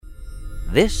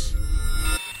This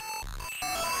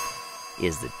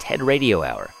is the TED Radio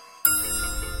Hour.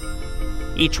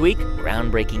 Each week,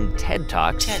 groundbreaking TED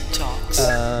Talks. TED Talks.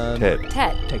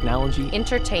 TED. Technology.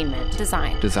 Entertainment.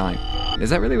 Design. Is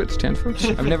that really what it stands for?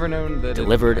 I've never known that.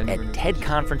 Delivered at TED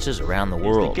conferences around the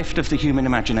world. The gift of the human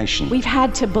imagination. We've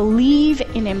had to believe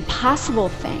in impossible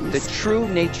things. The true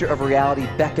nature of reality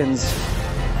beckons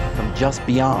from just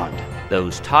beyond.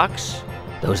 Those talks,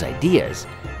 those ideas,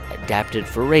 adapted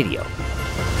for radio.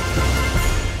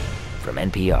 From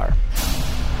NPR.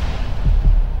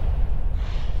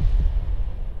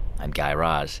 I'm Guy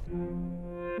Raz.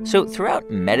 So throughout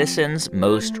medicine's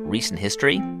most recent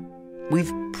history,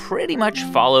 we've pretty much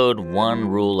followed one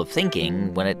rule of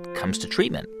thinking when it comes to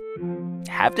treatment.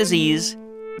 Have disease,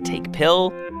 take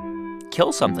pill,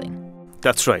 kill something.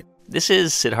 That's right. This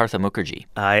is Siddhartha Mukherjee.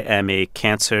 I am a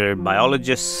cancer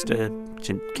biologist,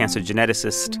 cancer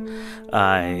geneticist.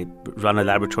 I run a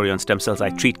laboratory on stem cells. I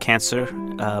treat cancer,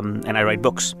 and I write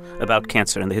books about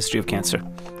cancer and the history of cancer.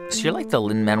 So you're like the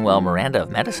Lin-Manuel Miranda of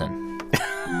medicine.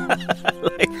 I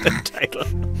like the title.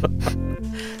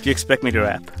 Do you expect me to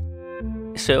rap?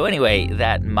 So anyway,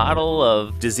 that model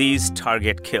of disease,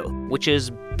 target, kill, which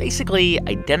is basically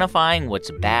identifying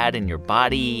what's bad in your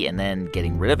body and then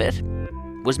getting rid of it,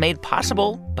 was made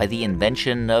possible by the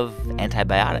invention of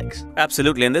antibiotics.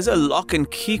 Absolutely, and there's a lock and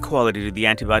key quality to the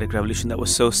antibiotic revolution that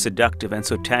was so seductive and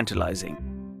so tantalizing.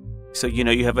 So,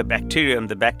 you have a bacterium.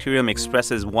 The bacterium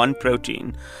expresses one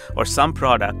protein or some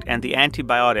product, and the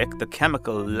antibiotic, the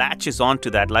chemical, latches onto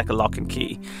that like a lock and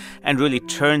key and really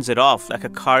turns it off like a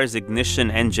car's ignition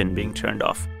engine being turned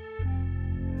off.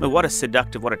 Well, what a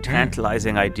seductive, what a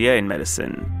tantalizing idea in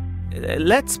medicine.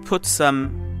 Let's put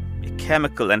some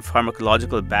chemical and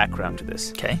pharmacological background to this.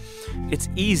 Okay. It's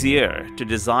easier to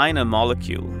design a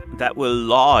molecule that will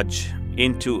lodge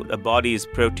into a body's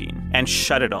protein and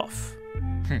shut it off.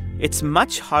 It's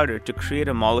much harder to create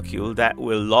a molecule that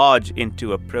will lodge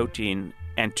into a protein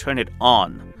and turn it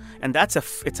on. And it's a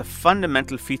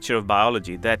fundamental feature of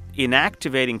biology that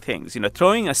inactivating things,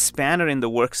 throwing a spanner in the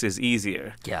works is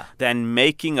easier than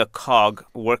making a cog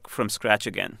work from scratch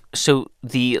again. So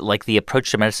the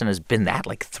approach to medicine has been that,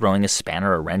 like throwing a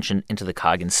spanner or wrench into the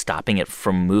cog and stopping it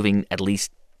from moving at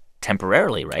least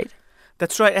temporarily, right?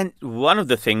 That's right. And one of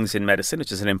the things in medicine,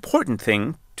 which is an important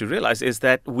thing to realize, is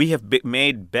that we have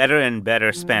made better and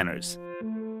better spanners.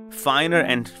 Finer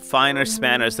and finer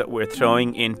spanners that we're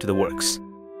throwing into the works.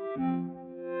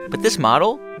 But this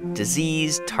model,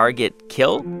 disease, target,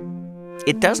 kill,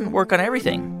 it doesn't work on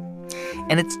everything.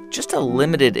 And it's just a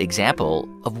limited example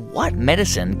of what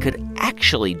medicine could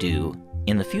actually do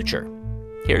in the future.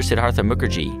 Here's Siddhartha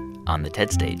Mukherjee on the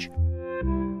TED stage.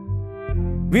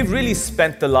 We've really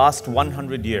spent the last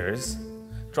 100 years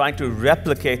trying to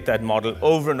replicate that model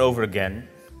over and over again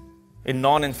in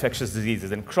non-infectious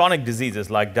diseases and chronic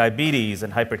diseases like diabetes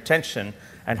and hypertension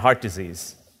and heart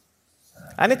disease.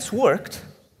 And it's worked,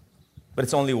 but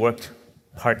it's only worked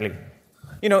partly.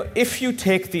 If you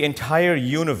take the entire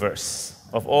universe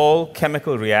of all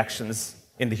chemical reactions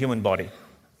in the human body,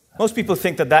 most people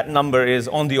think that number is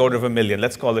on the order of 1 million.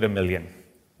 Let's call it 1 million.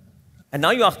 And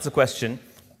now you ask the question,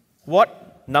 what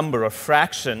number or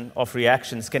fraction of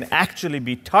reactions can actually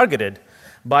be targeted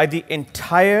by the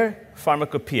entire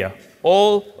pharmacopoeia,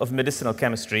 all of medicinal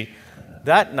chemistry?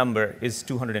 That number is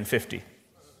 250.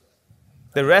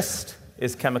 The rest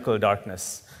is chemical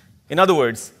darkness. In other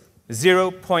words,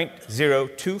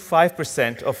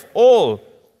 0.025% of all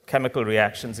chemical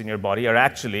reactions in your body are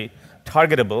actually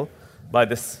targetable by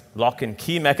this lock and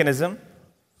key mechanism.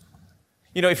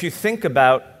 If you think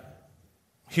about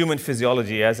human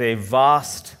physiology as a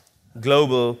vast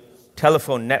global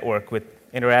telephone network with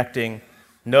interacting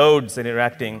nodes and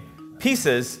interacting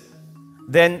pieces,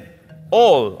 then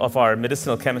all of our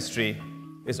medicinal chemistry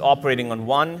is operating on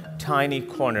one tiny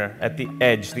corner at the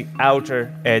edge, the outer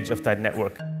edge of that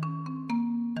network.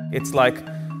 It's like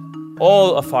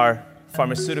all of our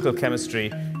pharmaceutical chemistry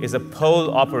is a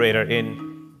pole operator in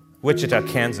Wichita,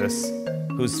 Kansas,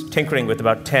 who's tinkering with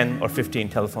about 10 or 15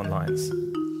 telephone lines.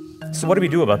 So what do we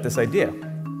do about this idea?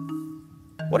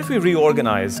 What if we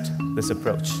reorganized this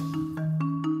approach?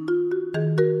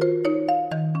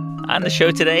 On the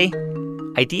show today,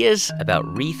 ideas about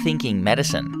rethinking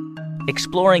medicine,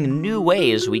 exploring new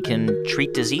ways we can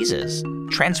treat diseases,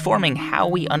 transforming how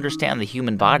we understand the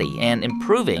human body, and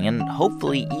improving and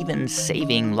hopefully even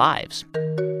saving lives.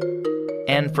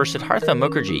 And for Siddhartha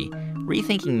Mukherjee,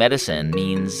 rethinking medicine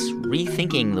means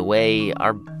rethinking the way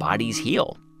our bodies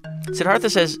heal. Siddhartha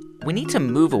says we need to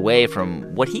move away from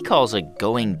what he calls a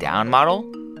going down model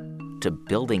to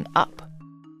building up.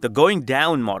 The going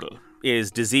down model is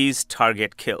disease,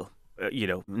 target, kill.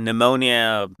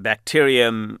 pneumonia,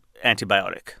 bacterium,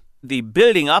 antibiotic. The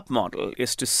building up model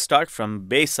is to start from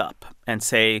base up and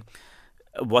say,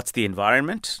 what's the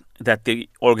environment that the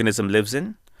organism lives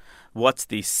in? What's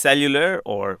the cellular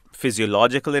or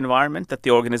physiological environment that the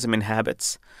organism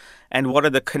inhabits? And what are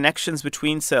the connections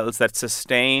between cells that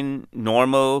sustain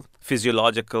normal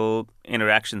physiological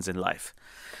interactions in life?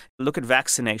 Look at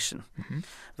vaccination. Mm-hmm.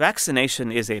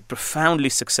 Vaccination is a profoundly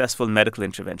successful medical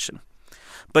intervention,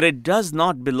 but it does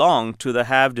not belong to the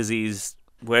have disease.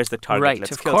 Where's the target? Right,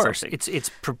 Let's of kill course. something. It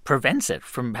prevents it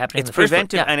from happening. It's in the first place.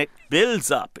 preventive, and it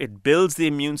builds up. It builds the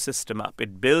immune system up.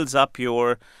 It builds up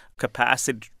your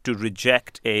capacity to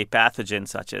reject a pathogen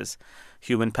such as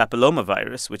human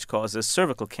papillomavirus, which causes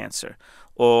cervical cancer,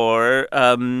 or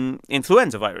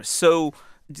influenza virus. So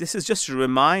this is just to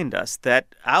remind us that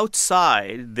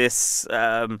outside this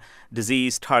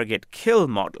disease target kill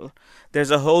model, there's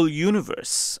a whole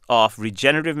universe of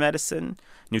regenerative medicine,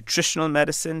 nutritional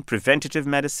medicine, preventative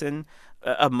medicine,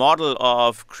 a model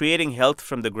of creating health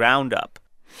from the ground up.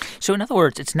 So in other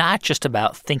words, it's not just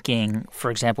about thinking,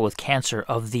 for example, with cancer,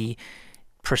 of the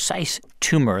precise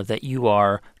tumor that you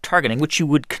are targeting, which you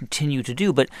would continue to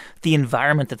do, but the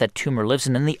environment that that tumor lives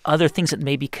in and the other things that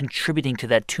may be contributing to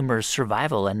that tumor's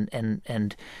survival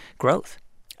and growth.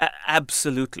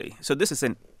 Absolutely. So this is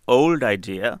an old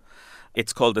idea.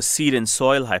 It's called the seed and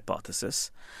soil hypothesis.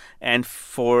 And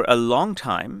for a long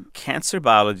time, cancer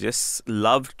biologists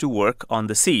loved to work on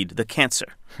the seed, the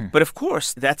cancer. But of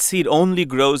course, that seed only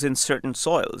grows in certain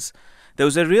soils. There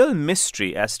was a real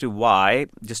mystery as to why,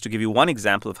 just to give you one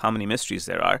example of how many mysteries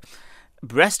there are,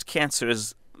 breast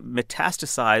cancers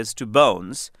metastasize to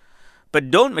bones,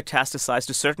 but don't metastasize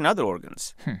to certain other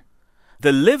organs.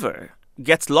 The liver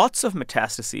gets lots of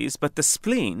metastases, but the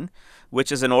spleen,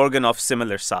 which is an organ of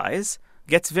similar size,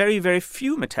 gets very, very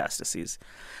few metastases.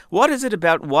 What is it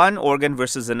about one organ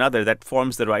versus another that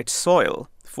forms the right soil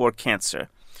for cancer?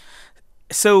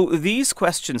 So these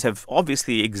questions have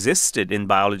obviously existed in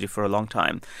biology for a long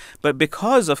time. But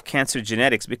because of cancer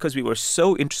genetics, because we were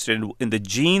so interested in the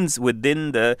genes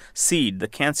within the seed, the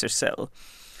cancer cell,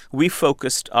 we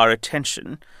focused our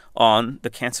attention on the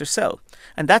cancer cell.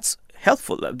 And that's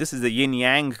helpful. This is the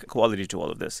yin-yang quality to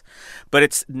all of this. But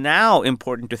it's now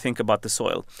important to think about the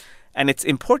soil. And it's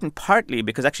important partly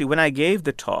because actually when I gave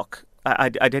the talk, I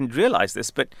didn't realize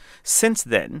this, but since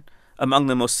then, among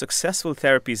the most successful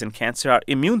therapies in cancer are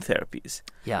immune therapies,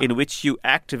 in which you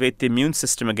activate the immune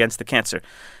system against the cancer.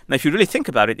 Now, if you really think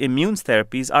about it, immune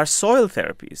therapies are soil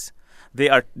therapies. They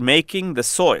are making the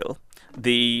soil,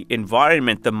 the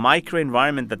environment, the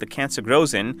microenvironment that the cancer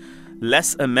grows in,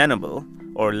 less amenable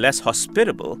or less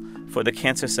hospitable for the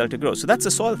cancer cell to grow. So that's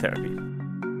a soil therapy.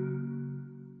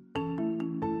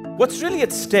 What's really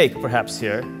at stake, perhaps,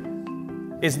 here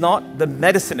is not the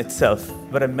medicine itself,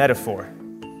 but a metaphor.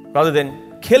 Rather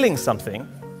than killing something,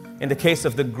 in the case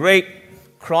of the great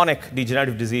chronic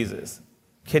degenerative diseases,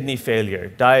 kidney failure,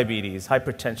 diabetes,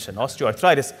 hypertension,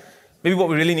 osteoarthritis, maybe what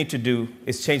we really need to do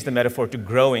is change the metaphor to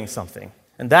growing something.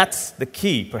 And that's the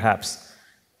key, perhaps,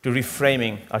 to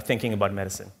reframing our thinking about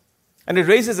medicine. And it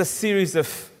raises a series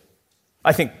of,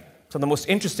 I think, some of the most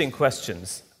interesting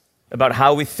questions about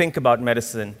how we think about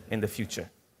medicine in the future.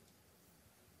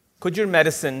 Could your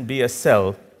medicine be a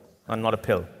cell and not a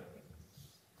pill?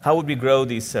 How would we grow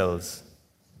these cells?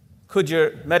 Could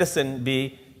your medicine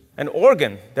be an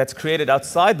organ that's created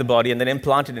outside the body and then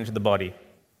implanted into the body?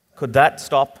 Could that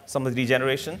stop some of the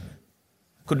degeneration?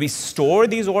 Could we store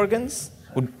these organs?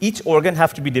 Would each organ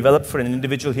have to be developed for an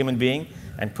individual human being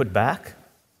and put back?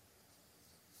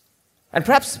 And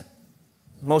perhaps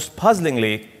most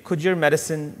puzzlingly, could your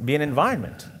medicine be an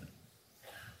environment?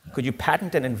 Could you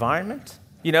patent an environment?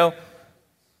 You know,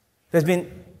 there's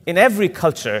been, in every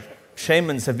culture,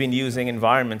 shamans have been using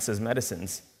environments as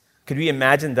medicines. Could we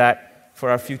imagine that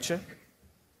for our future?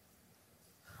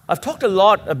 I've talked a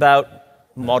lot about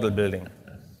model building.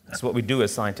 That's what we do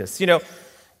as scientists. You know,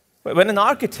 when an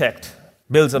architect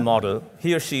builds a model,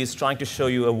 he or she is trying to show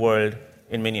you a world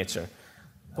in miniature.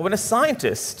 But when a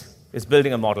scientist is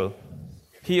building a model,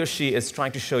 he or she is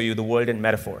trying to show you the world in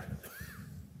metaphor.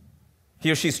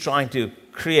 He or she is trying to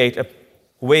create a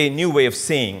new way of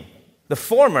seeing. The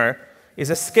former is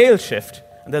a scale shift,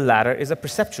 and the latter is a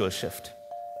perceptual shift.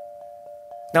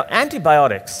 Now,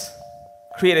 antibiotics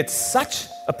created such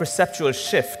a perceptual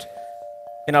shift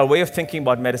in our way of thinking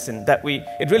about medicine that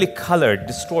it really colored,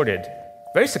 distorted,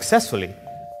 very successfully,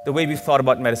 the way we've thought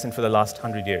about medicine for the last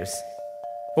 100 years.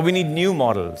 But we need new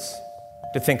models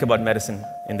to think about medicine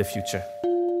in the future.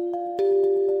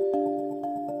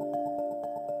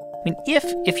 I mean,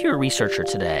 if you're a researcher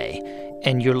today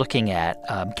and you're looking at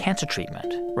cancer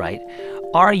treatment, right?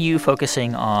 Are you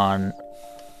focusing on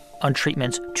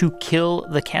treatments to kill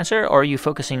the cancer, or are you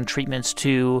focusing on treatments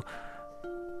to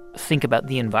think about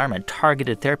the environment,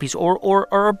 targeted therapies, or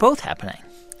are both happening?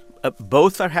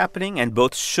 Both are happening, and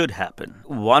both should happen.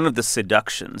 One of the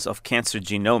seductions of cancer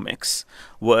genomics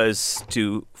was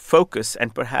to focus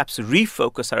and perhaps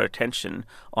refocus our attention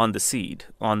on the seed,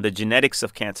 on the genetics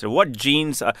of cancer. What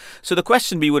genes are... So the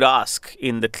question we would ask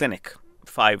in the clinic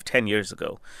 5-10 years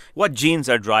ago, what genes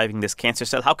are driving this cancer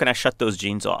cell? How can I shut those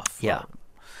genes off? Yeah.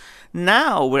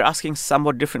 Now we're asking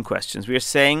somewhat different questions. We're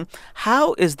saying,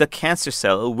 how is the cancer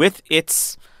cell with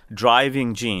its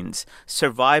driving genes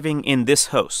surviving in this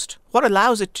host? What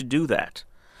allows it to do that?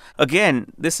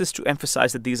 Again, this is to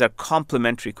emphasize that these are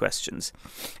complementary questions.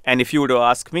 And if you were to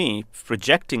ask me,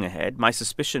 projecting ahead, my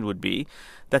suspicion would be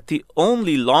that the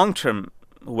only long-term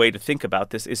way to think about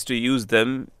this is to use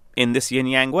them in this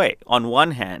yin-yang way. On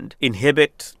one hand,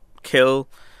 inhibit, kill,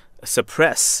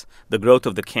 suppress the growth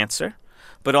of the cancer.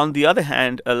 But on the other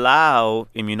hand, allow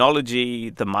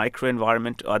immunology, the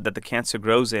microenvironment that the cancer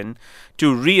grows in,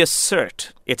 to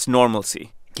reassert its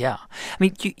normalcy. Yeah. I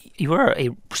mean, you are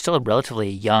still a relatively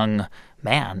young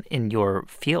man in your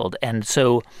field. And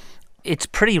so it's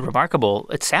pretty remarkable.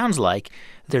 It sounds like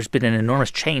there's been an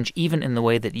enormous change even in the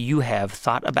way that you have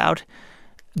thought about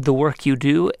the work you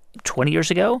do 20 years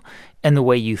ago and the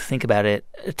way you think about it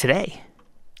today.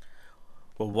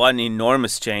 Well, one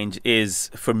enormous change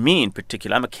is, for me in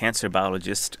particular, I'm a cancer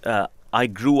biologist. I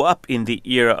grew up in the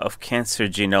era of cancer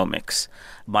genomics.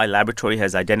 My laboratory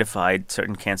has identified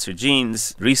certain cancer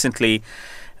genes. Recently,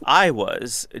 I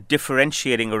was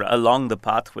differentiating along the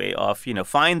pathway of,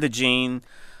 find the gene,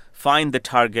 find the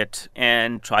target,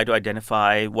 and try to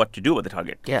identify what to do with the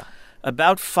target. Yeah.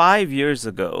 About 5 years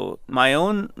ago, my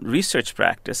own research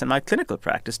practice and my clinical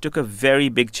practice took a very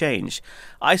big change.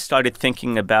 I started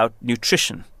thinking about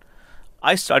nutrition.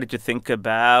 I started to think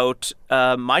about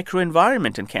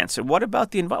microenvironment in cancer. What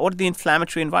about what are the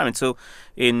inflammatory environment? So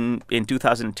in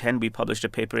 2010, we published a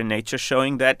paper in Nature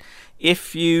showing that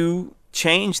if you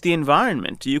change the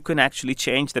environment, you can actually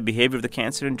change the behavior of the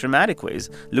cancer in dramatic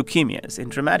ways, leukemias in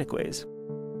dramatic ways.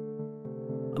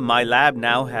 My lab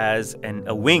now has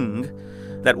a wing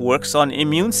that works on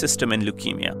immune system in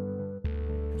leukemia.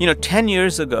 10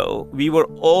 years ago, we were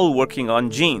all working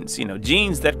on genes,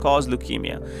 genes that cause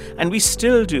leukemia. And we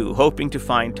still do, hoping to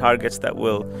find targets that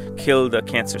will kill the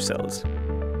cancer cells.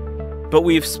 But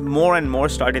we've more and more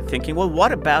started thinking, well,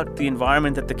 what about the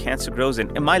environment that the cancer grows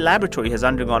in? And my laboratory has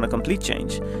undergone a complete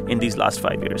change in these last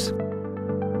 5 years.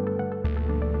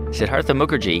 Siddhartha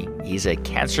Mukherjee, he's a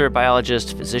cancer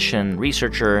biologist, physician,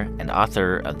 researcher, and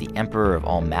author of The Emperor of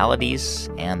All Maladies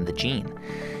and The Gene.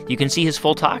 You can see his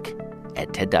full talk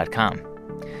at TED.com.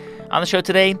 On the show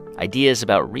today, ideas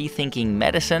about rethinking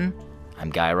medicine. I'm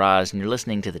Guy Raz, and you're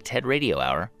listening to the TED Radio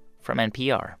Hour from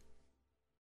NPR.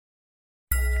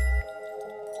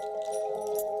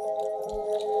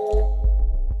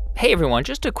 Hey everyone,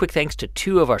 just a quick thanks to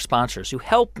two of our sponsors who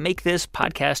help make this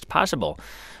podcast possible.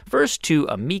 First, to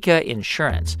Amica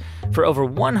Insurance. For over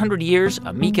 100 years,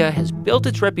 Amica has built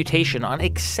its reputation on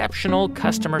exceptional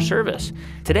customer service.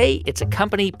 Today, it's a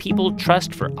company people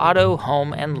trust for auto,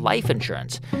 home, and life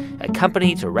insurance. A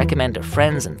company to recommend to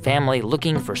friends and family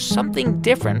looking for something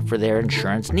different for their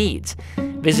insurance needs.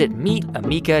 Visit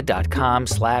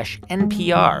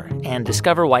meetamica.com/NPR and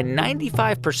discover why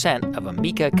 95% of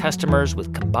Amica customers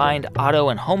with combined auto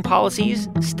and home policies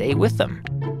stay with them.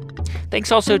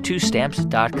 Thanks also to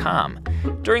Stamps.com.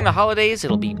 During the holidays,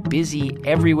 it'll be busy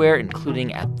everywhere,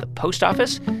 including at the post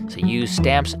office. So use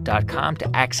Stamps.com to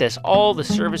access all the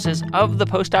services of the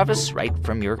post office right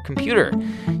from your computer.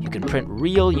 You can print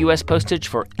real U.S. postage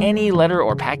for any letter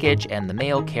or package, and the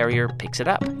mail carrier picks it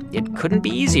up. It couldn't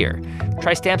be easier.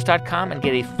 Try Stamps.com and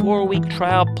get a 4-week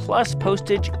trial plus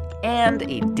postage and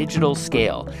a digital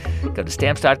scale. Go to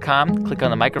Stamps.com, click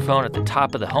on the microphone at the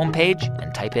top of the homepage,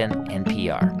 and type in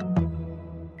NPR.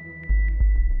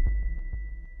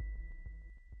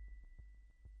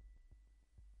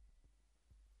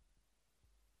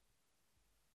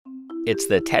 It's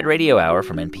the TED Radio Hour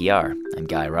from NPR. I'm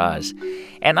Guy Raz.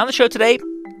 And on the show today,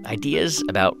 ideas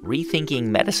about rethinking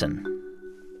medicine.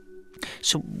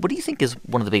 So what do you think is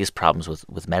one of the biggest problems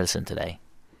with medicine today?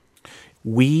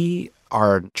 We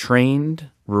are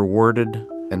trained, rewarded,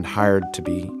 and hired to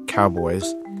be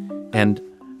cowboys. And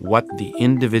what the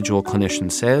individual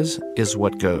clinician says is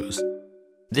what goes.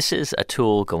 This is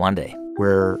Atul Gawande.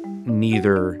 We're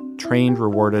neither trained,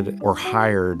 rewarded, or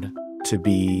hired to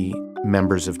be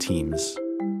members of teams.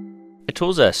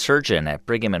 Atul's a surgeon at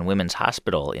Brigham and Women's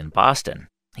Hospital in Boston.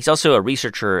 He's also a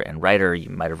researcher and writer. You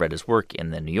might have read his work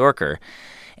in The New Yorker.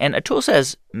 And Atul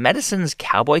says medicine's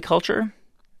cowboy culture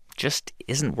just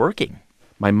isn't working.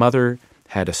 My mother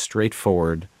had a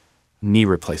straightforward knee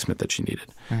replacement that she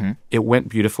needed. Mm-hmm. It went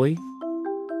beautifully.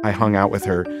 I hung out with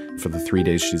her for the 3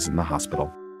 days she's in the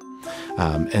hospital.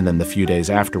 And then the few days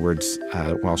afterwards,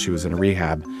 while she was in a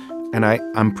rehab, and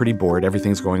I'm pretty bored.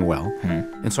 Everything's going well.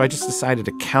 Mm-hmm. And so I just decided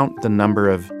to count the number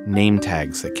of name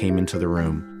tags that came into the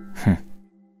room.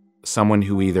 Someone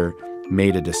who either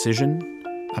made a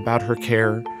decision about her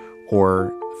care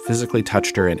or physically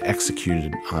touched her and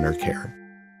executed on her care.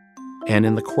 And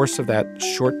in the course of that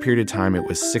short period of time, it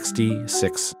was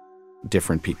 66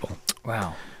 different people.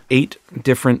 Wow. 8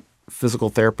 different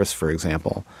physical therapists, for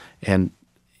example. And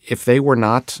if they were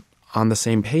not on the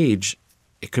same page,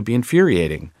 it could be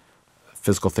infuriating. A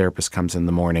physical therapist comes in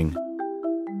the morning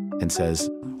and says,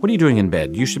 "What are you doing in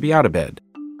bed? You should be out of bed."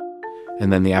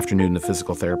 And then the afternoon, the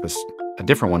physical therapist, a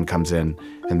different one, comes in,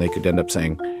 and they could end up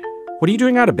saying, "What are you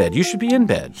doing out of bed? You should be in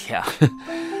bed." Yeah.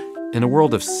 In a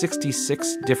world of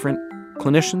 66 different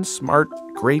clinicians, smart,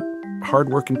 great,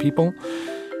 hardworking people,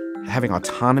 having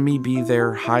autonomy be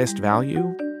their highest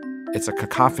value, it's a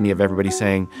cacophony of everybody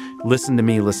saying, listen to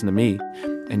me,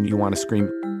 and you want to scream,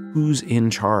 who's in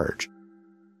charge?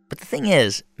 But the thing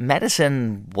is,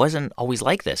 medicine wasn't always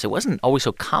like this. It wasn't always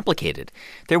so complicated.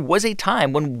 There was a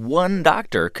time when one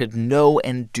doctor could know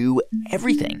and do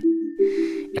everything.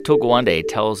 Atul Gawande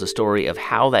tells a story of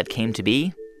how that came to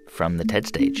be from the TED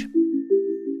stage.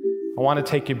 I want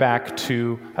to take you back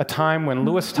to a time when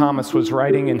Lewis Thomas was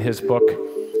writing in his book,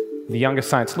 The Youngest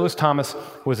Science. Lewis Thomas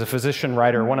was a physician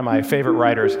writer, one of my favorite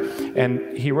writers,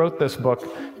 and he wrote this book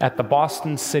at the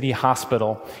Boston City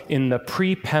Hospital in the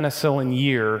pre-penicillin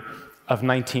year of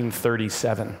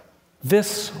 1937.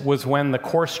 This was when the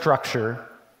core structure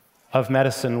of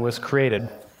medicine was created.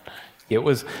 It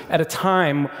was at a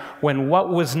time when what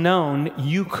was known,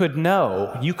 you could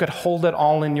know. You could hold it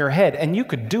all in your head, and you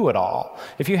could do it all.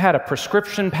 If you had a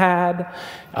prescription pad,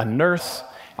 a nurse,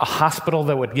 a hospital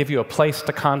that would give you a place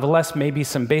to convalesce, maybe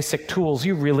some basic tools,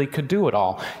 you really could do it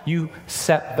all. You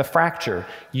set the fracture.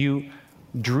 You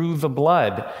drew the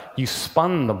blood. You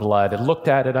spun the blood and looked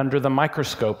at it under the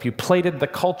microscope. You plated the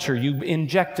culture. You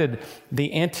injected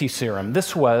the antiserum.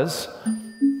 This was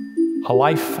a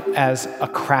life as a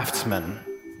craftsman.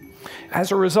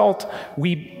 As a result,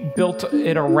 we built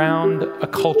it around a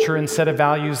culture and set of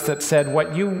values that said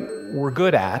what you were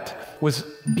good at was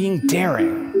being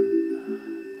daring,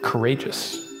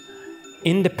 courageous,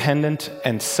 independent,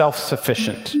 and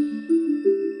self-sufficient.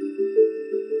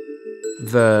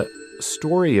 The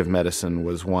story of medicine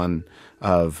was one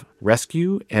of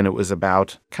rescue, and it was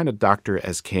about kind of doctor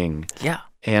as king. Yeah.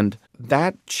 And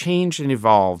that changed and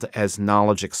evolved as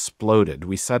knowledge exploded.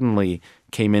 We suddenly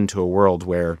came into a world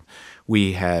where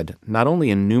we had not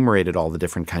only enumerated all the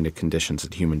different kind of conditions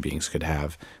that human beings could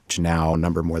have, which now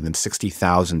number more than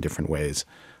 60,000 different ways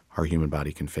our human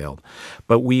body can fail,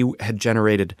 but we had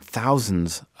generated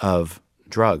thousands of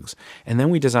drugs. And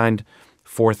then we designed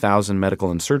 4,000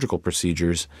 medical and surgical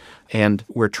procedures, and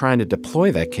we're trying to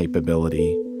deploy that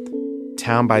capability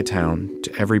town by town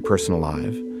to every person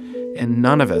alive. And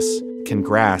none of us can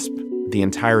grasp the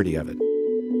entirety of it.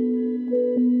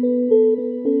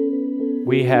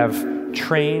 We have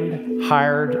trained,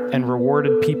 hired, and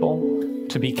rewarded people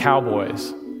to be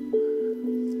cowboys.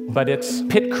 But it's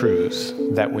pit crews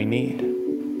that we need.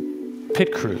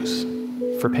 Pit crews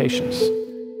for patients.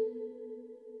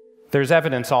 There's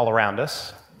evidence all around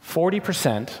us.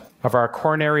 40% of our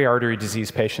coronary artery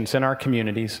disease patients in our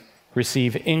communities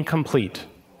receive incomplete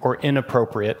or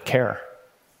inappropriate care.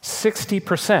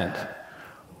 60%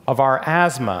 of our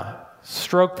asthma,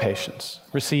 stroke patients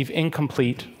receive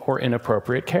incomplete or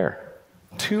inappropriate care.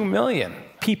 2 million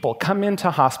people come into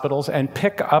hospitals and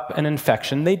pick up an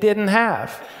infection they didn't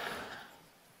have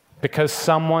because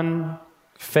someone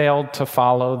failed to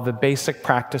follow the basic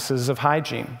practices of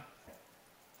hygiene.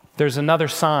 There's another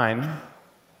sign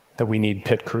that we need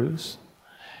pit crews,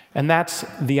 and that's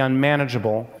the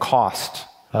unmanageable cost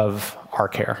of our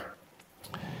care.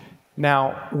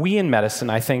 Now, we in medicine,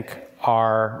 I think,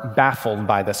 are baffled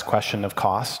by this question of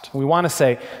cost. We want to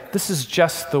say, this is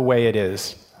just the way it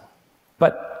is.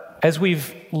 But as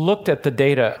we've looked at the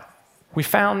data, we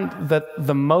found that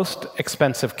the most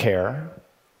expensive care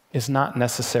is not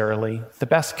necessarily the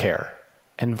best care.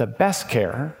 And the best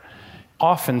care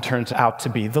often turns out to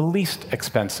be the least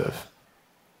expensive.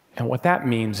 And what that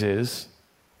means is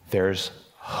there's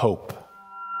hope.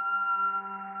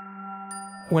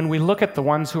 When we look at the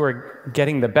ones who are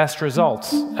getting the best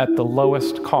results at the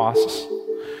lowest costs,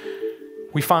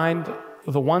 we find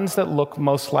the ones that look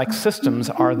most like systems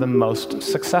are the most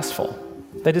successful.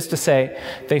 That is to say,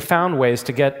 they found ways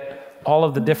to get all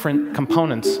of the different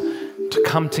components to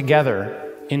come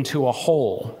together into a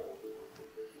whole.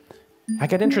 I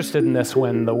got interested in this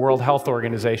when the World Health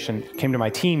Organization came to my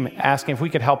team asking if we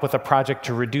could help with a project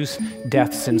to reduce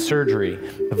deaths in surgery.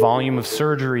 The volume of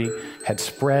surgery had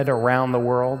spread around the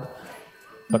world,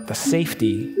 but the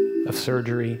safety of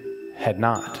surgery had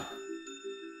not.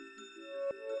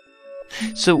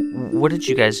 So what did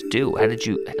you guys do? How did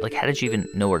you even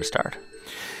know where to start?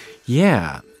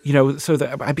 Yeah.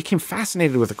 I became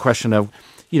fascinated with the question of,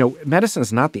 medicine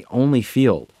is not the only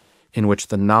field in which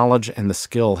the knowledge and the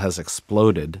skill has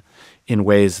exploded in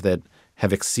ways that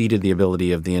have exceeded the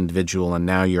ability of the individual, and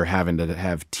now you're having to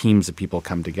have teams of people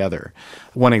come together.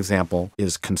 One example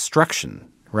is construction,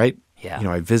 right? Yeah.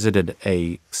 I visited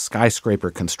a skyscraper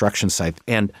construction site,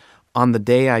 and on the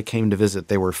day I came to visit,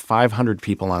 there were 500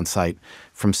 people on site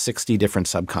from 60 different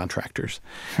subcontractors.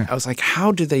 I was like,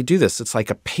 how do they do this? It's like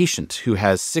a patient who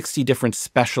has 60 different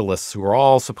specialists who are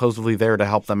all supposedly there to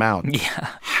help them out. Yeah.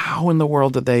 How in the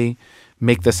world did they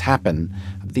make this happen?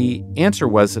 The answer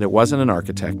was that it wasn't an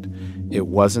architect. It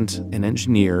wasn't an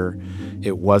engineer.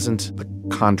 It wasn't the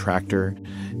contractor.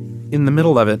 In the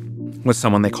middle of it was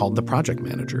someone they called the project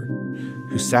manager,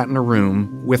 who sat in a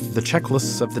room with the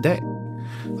checklists of the day.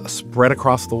 Spread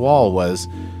across the wall was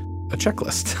a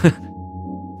checklist.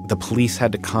 The police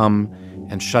had to come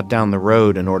and shut down the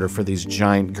road in order for these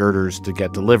giant girders to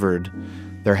get delivered.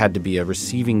 There had to be a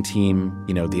receiving team.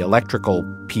 The electrical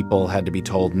people had to be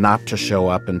told not to show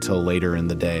up until later in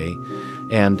the day.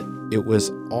 And it was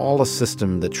all a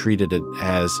system that treated it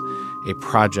as a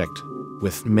project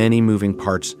with many moving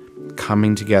parts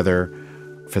coming together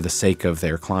for the sake of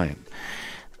their client.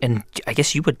 And I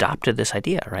guess you adopted this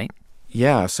idea, right?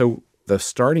 Yeah, so the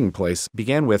starting place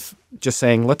began with just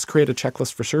saying, let's create a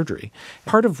checklist for surgery.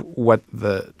 Part of what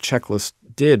the checklist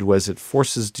did was it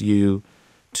forces you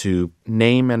to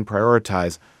name and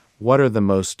prioritize what are the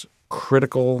most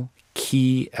critical,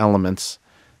 key elements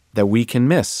that we can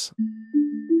miss.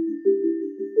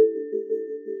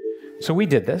 So we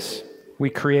did this. We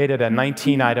created a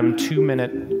 19-item,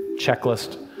 2-minute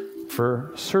checklist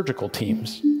for surgical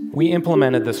teams. We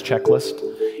implemented this checklist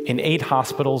in 8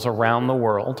 hospitals around the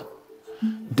world,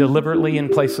 deliberately in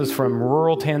places from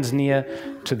rural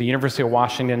Tanzania to the University of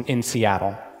Washington in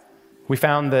Seattle. We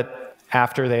found that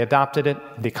after they adopted it,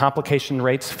 the complication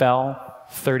rates fell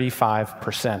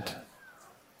 35%.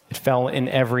 It fell in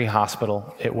every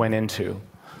hospital it went into.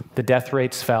 The death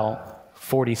rates fell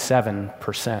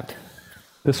 47%.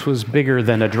 This was bigger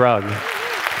than a drug.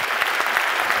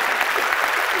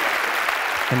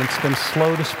 And it's been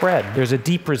slow to spread. There's a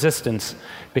deep resistance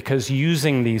because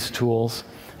using these tools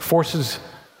forces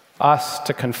us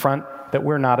to confront that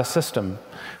we're not a system,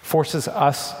 forces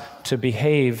us to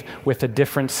behave with a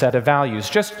different set of values.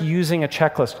 Just using a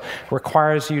checklist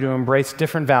requires you to embrace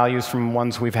different values from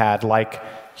ones we've had, like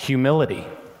humility,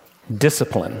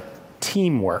 discipline,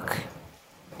 teamwork.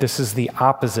 This is the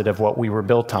opposite of what we were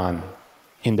built on: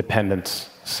 independence,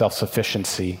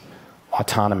 self-sufficiency,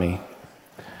 autonomy.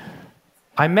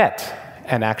 I met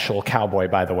an actual cowboy,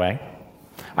 by the way.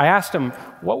 I asked him,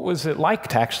 what was it like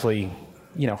to actually,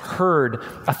 herd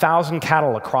 1,000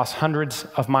 cattle across hundreds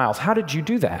of miles? How did you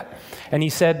do that? And he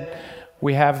said,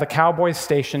 we have the cowboys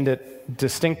stationed at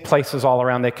distinct places all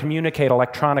around. They communicate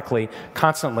electronically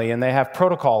constantly, and they have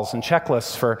protocols and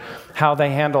checklists for how they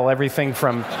handle everything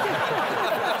from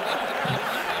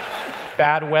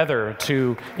bad weather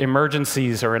to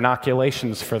emergencies or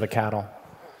inoculations for the cattle.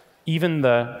 Even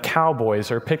the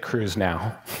cowboys are pit crews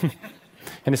now.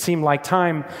 And it seemed like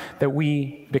time that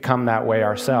we become that way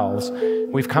ourselves.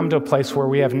 We've come to a place where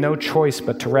we have no choice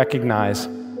but to recognize,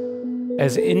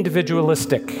 as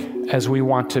individualistic as we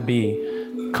want to be,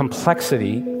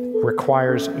 complexity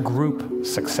requires group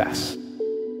success.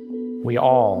 We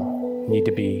all need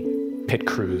to be pit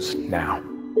crews now.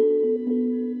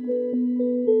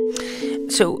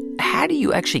 So how do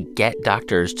you actually get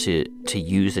doctors to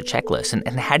use the checklist?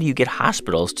 And how do you get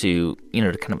hospitals to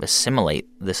kind of assimilate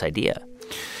this idea?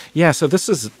 Yeah, so this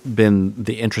has been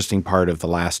the interesting part of the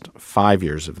last 5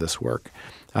 years of this work.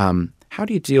 How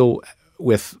do you deal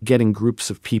with getting groups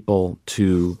of people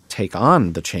to take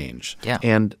on the change? Yeah.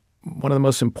 And one of the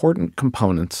most important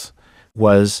components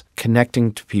was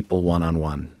connecting to people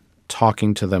one-on-one,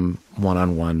 talking to them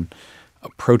one-on-one,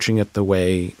 approaching it the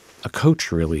way a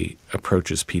coach really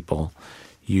approaches people.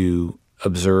 You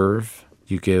observe,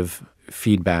 you give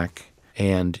feedback,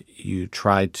 and you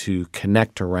try to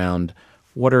connect around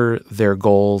what are their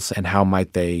goals and how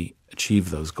might they achieve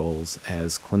those goals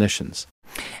as clinicians.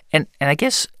 And I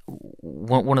guess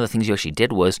one of the things you actually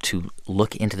did was to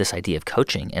look into this idea of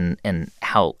coaching and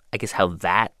how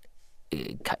that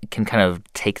can kind of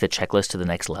take the checklist to the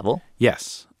next level.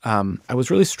 Yes. I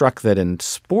was really struck that in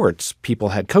sports, people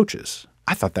had coaches.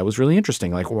 I thought that was really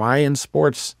interesting. Like, why in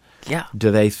sports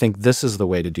do they think this is the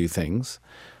way to do things?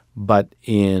 But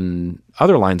in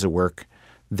other lines of work,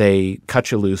 they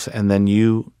cut you loose and then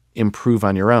you improve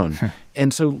on your own.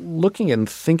 And so looking and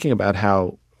thinking about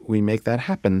how we make that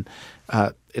happen,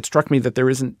 it struck me that there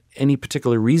isn't any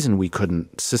particular reason we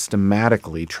couldn't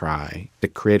systematically try to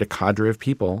create a cadre of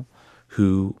people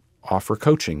who offer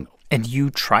coaching. And you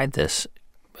tried this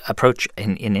approach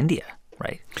in India,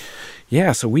 right?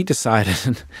 Yeah, so we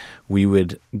decided we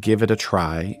would give it a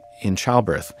try in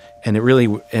childbirth. And it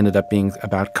really ended up being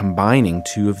about combining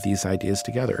two of these ideas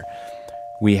together.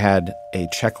 We had a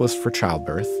checklist for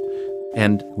childbirth,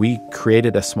 and we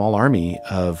created a small army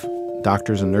of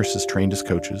doctors and nurses trained as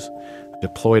coaches,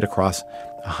 deployed across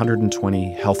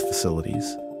 120 health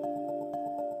facilities.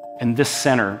 And this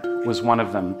center was one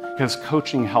of them, because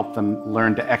coaching helped them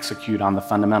learn to execute on the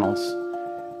fundamentals.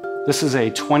 This is a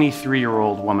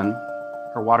 23-year-old woman.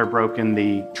 Her water broke in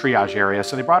the triage area,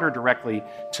 so they brought her directly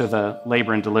to the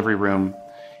labor and delivery room,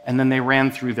 and then they ran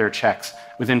through their checks.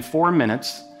 Within 4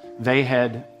 minutes, they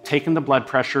had taken the blood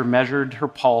pressure, measured her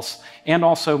pulse, and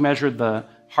also measured the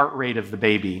heart rate of the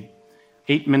baby.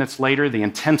 8 minutes later, the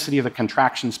intensity of the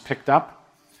contractions picked up.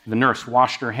 The nurse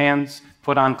washed her hands,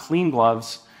 put on clean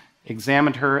gloves,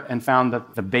 examined her, and found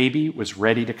that the baby was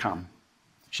ready to come.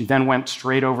 She then went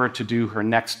straight over to do her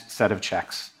next set of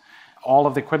checks. All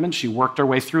of the equipment, she worked her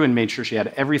way through and made sure she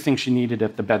had everything she needed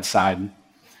at the bedside.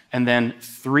 And then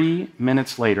 3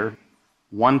 minutes later,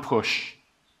 one push,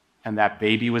 and that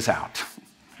baby was out.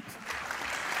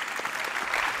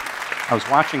 I was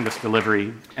watching this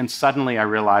delivery, and suddenly I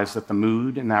realized that the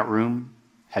mood in that room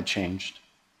had changed,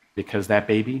 because that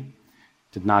baby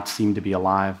did not seem to be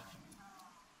alive.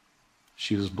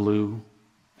 She was blue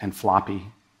and floppy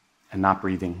and not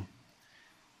breathing.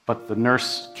 But the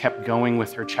nurse kept going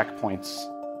with her checkpoints.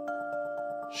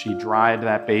 She dried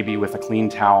that baby with a clean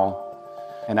towel,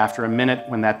 and after a minute,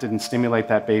 when that didn't stimulate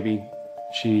that baby,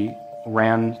 she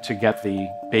ran to get the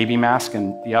baby mask,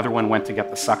 and the other one went to get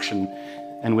the suction.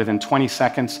 And within 20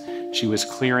 seconds, she was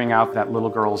clearing out that little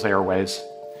girl's airways.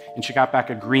 And she got back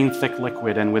a green, thick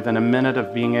liquid, and within a minute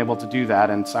of being able to do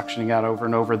that and suctioning out over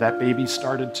and over, that baby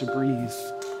started to breathe.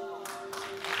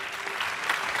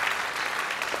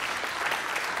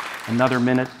 Another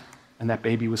minute, and that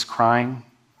baby was crying.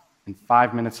 And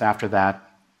 5 minutes after that,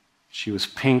 she was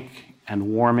pink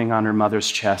and warming on her mother's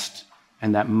chest,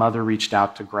 and that mother reached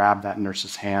out to grab that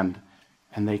nurse's hand,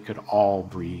 and they could all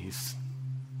breathe.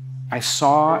 I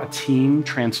saw a team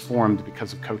transformed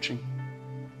because of coaching.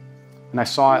 And I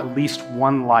saw at least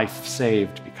one life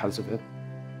saved because of it.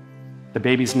 The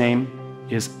baby's name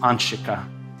is Anshika.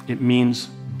 It means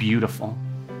beautiful.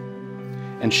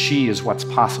 And she is what's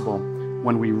possible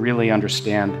when we really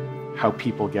understand how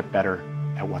people get better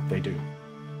at what they do.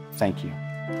 Thank you.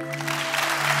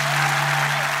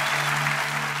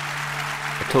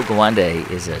 Atul Gawande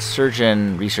is a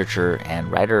surgeon, researcher,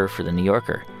 and writer for The New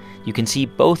Yorker. You can see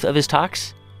both of his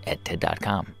talks at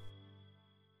TED.com.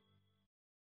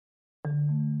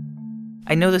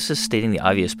 I know this is stating the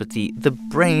obvious, but the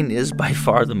brain is by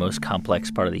far the most complex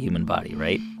part of the human body,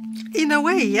 right? In a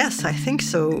way, yes, I think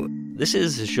so. This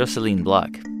is Jocelyne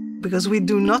Bloch. Because we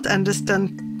do not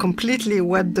understand completely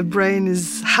what the brain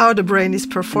is, how the brain is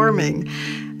performing,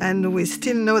 and we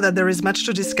still know that there is much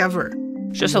to discover.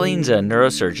 Jocelyne's a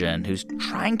neurosurgeon who's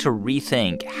trying to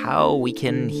rethink how we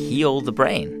can heal the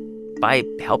brain by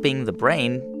helping the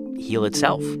brain heal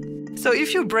itself. So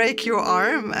if you break your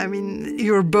arm,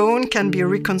 your bone can be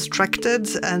reconstructed,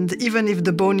 and even if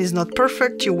the bone is not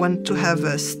perfect, you want to have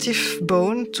a stiff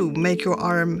bone to make your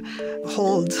arm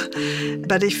hold.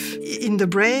 But if in the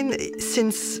brain,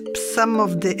 since some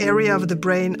of the area of the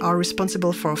brain are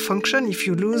responsible for function, if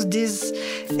you lose these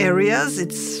areas,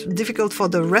 it's difficult for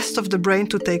the rest of the brain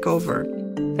to take over.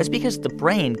 That's because the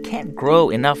brain can't grow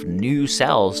enough new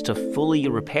cells to fully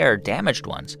repair damaged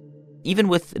ones. Even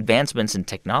with advancements in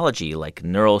technology like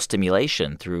neural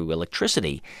stimulation through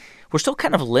electricity, we're still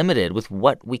kind of limited with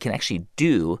what we can actually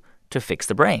do to fix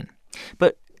the brain.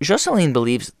 But Jocelyne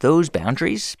believes those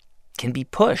boundaries can be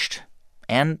pushed,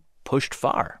 and pushed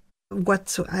far.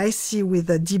 What I see with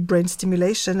the deep brain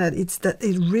stimulation, it's that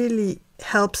it really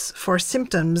helps for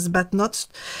symptoms, but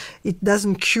it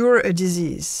doesn't cure a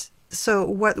disease. So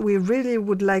what we really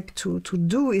would like to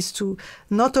do is to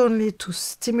not only to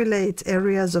stimulate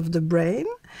areas of the brain,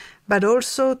 but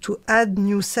also to add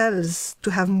new cells,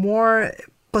 to have more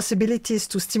possibilities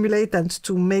to stimulate and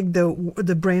to make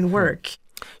the brain work.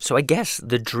 So I guess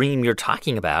the dream you're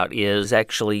talking about is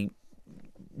actually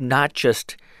not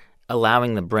just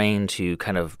allowing the brain to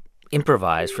kind of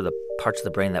improvise for the parts of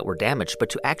the brain that were damaged, but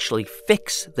to actually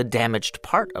fix the damaged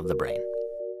part of the brain.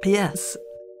 Yes.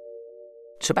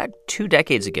 So about 2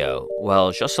 decades ago,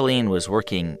 while Jocelyne was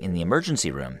working in the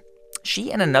emergency room,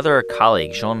 she and another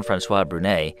colleague, Jean-François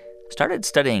Brunet, started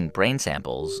studying brain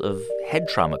samples of head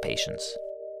trauma patients.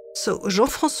 So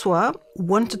Jean-François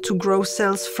wanted to grow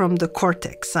cells from the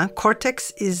cortex.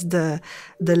 Cortex is the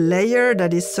layer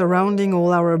that is surrounding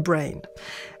all our brain.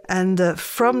 And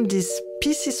from these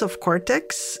pieces of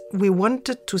cortex, we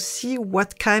wanted to see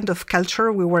what kind of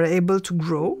culture we were able to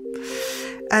grow.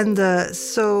 And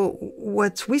so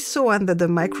what we saw under the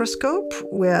microscope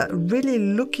were really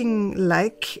looking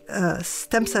like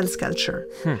stem cells culture,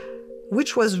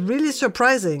 which was really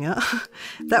surprising.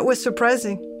 That was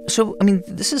surprising. So, I mean,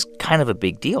 this is kind of a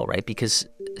big deal, right? Because,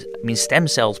 I mean, stem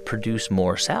cells produce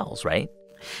more cells, right?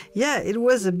 Yeah, it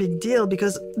was a big deal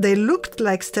because they looked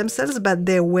like stem cells, but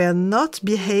they were not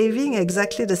behaving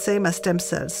exactly the same as stem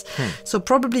cells. So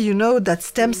probably you know that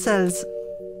stem cells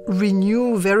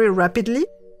renew very rapidly.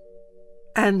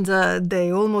 And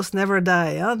they almost never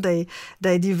die. They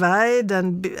divide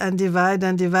and divide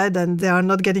and divide, and they are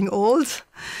not getting old.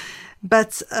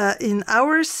 But in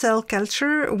our cell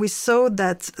culture, we saw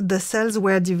that the cells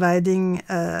were dividing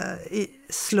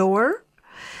slower.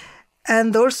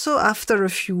 And also, after a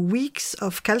few weeks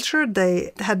of culture,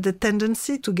 they had the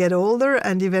tendency to get older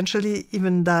and eventually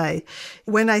even die.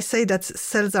 When I say that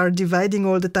cells are dividing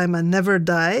all the time and never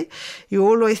die, you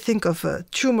always think of a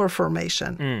tumor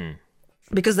formation.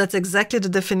 Because that's exactly the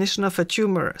definition of a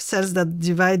tumor, cells that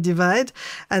divide,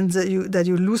 and that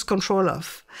you lose control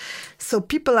of. So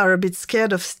people are a bit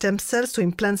scared of stem cells, to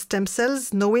implant stem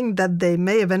cells, knowing that they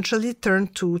may eventually turn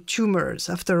to tumors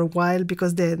after a while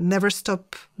because they never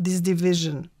stop this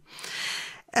division.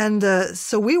 And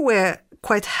so we were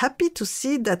quite happy to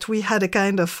see that we had a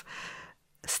kind of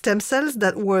stem cells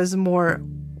that was more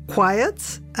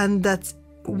quiet and that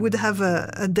would have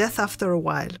a death after a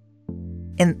while.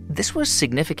 And this was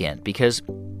significant because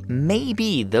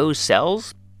maybe those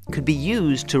cells could be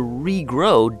used to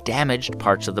regrow damaged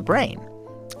parts of the brain.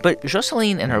 But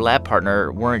Jocelyne and her lab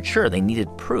partner weren't sure. They needed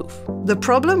proof. The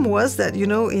problem was that,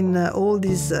 in all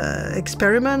these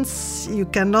experiments, you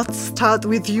cannot start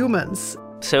with humans.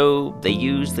 So they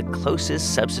used the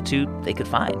closest substitute they could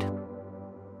find: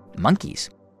 monkeys.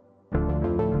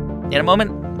 In a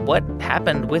moment, what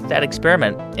happened with that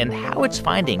experiment and how its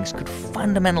findings could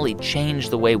fundamentally change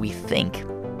the way we think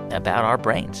about our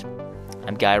brains.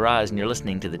 I'm Guy Raz, and you're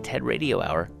listening to the TED Radio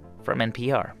Hour from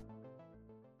NPR.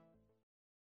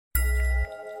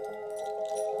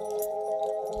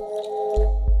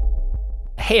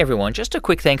 Hey everyone, just a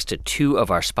quick thanks to 2 of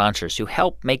our sponsors who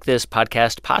help make this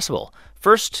podcast possible.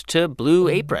 First, to Blue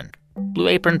Apron. Blue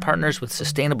Apron partners with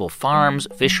sustainable farms,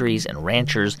 fisheries, and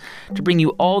ranchers to bring you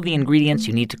all the ingredients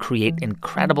you need to create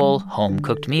incredible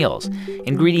home-cooked meals.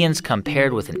 Ingredients come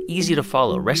paired with an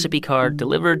easy-to-follow recipe card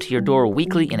delivered to your door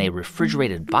weekly in a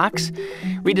refrigerated box.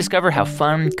 Rediscover how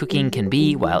fun cooking can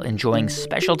be while enjoying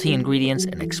specialty ingredients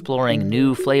and exploring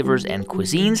new flavors and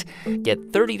cuisines.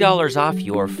 Get $30 off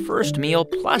your first meal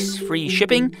plus free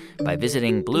shipping by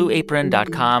visiting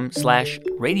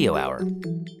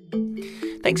blueapron.com/radiohour.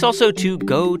 Thanks also to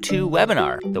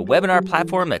GoToWebinar, the webinar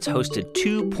platform that's hosted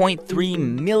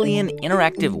 2.3 million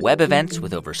interactive web events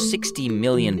with over 60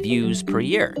 million views per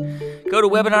year.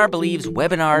 GoToWebinar believes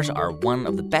webinars are one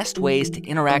of the best ways to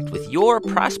interact with your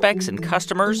prospects and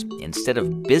customers instead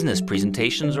of business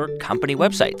presentations or company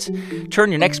websites. Turn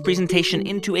your next presentation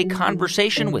into a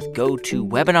conversation with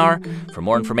GoToWebinar. For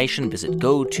more information, visit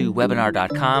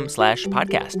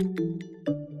gotowebinar.com/podcast.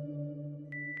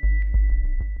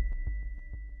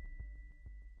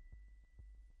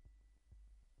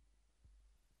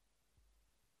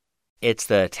 It's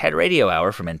the TED Radio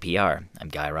Hour from NPR. I'm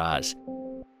Guy Raz.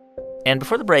 And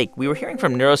before the break, we were hearing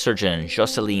from neurosurgeon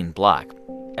Jocelyne Bloch.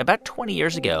 About 20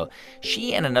 years ago,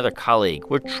 she and another colleague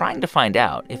were trying to find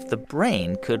out if the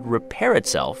brain could repair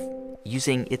itself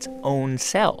using its own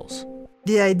cells.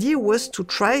 The idea was to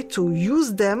try to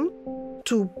use them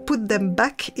to put them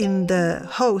back in the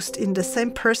host, in the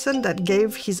same person that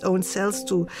gave his own cells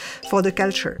for the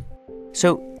culture.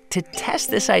 So to test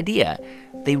this idea,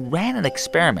 they ran an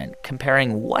experiment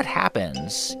comparing what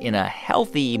happens in a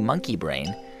healthy monkey brain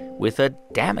with a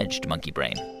damaged monkey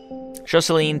brain.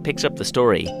 Jocelyne picks up the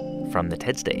story from the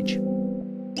TED stage.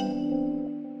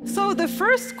 So the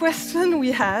first question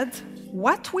we had,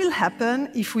 what will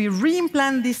happen if we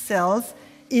reimplant these cells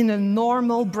in a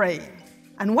normal brain?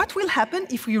 And what will happen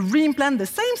if we reimplant the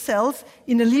same cells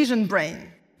in a lesion brain?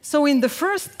 So in the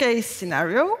first case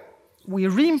scenario, we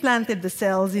reimplanted the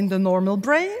cells in the normal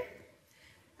brain,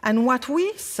 and what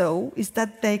we saw is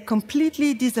that they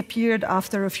completely disappeared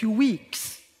after a few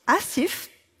weeks, as if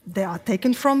they are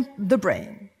taken from the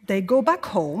brain. They go back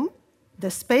home,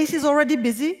 the space is already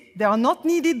busy, they are not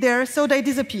needed there, so they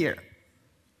disappear.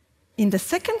 In the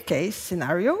second case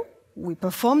scenario, we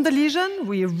performed the lesion,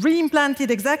 we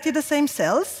reimplanted exactly the same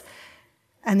cells,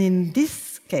 and in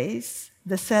this case,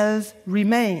 the cells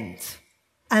remained,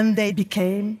 and they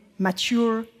became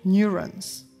mature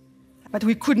neurons. But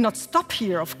we could not stop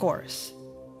here, of course.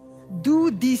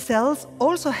 Do these cells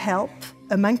also help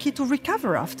a monkey to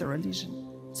recover after a lesion?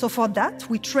 So for that,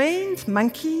 we trained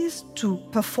monkeys to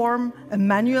perform a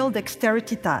manual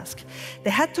dexterity task.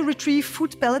 They had to retrieve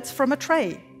food pellets from a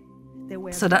tray.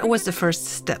 So that was the first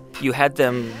step. You had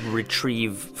them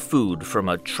retrieve food from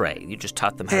a tray. You just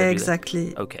taught them how to do that.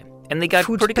 Exactly. Okay. And they got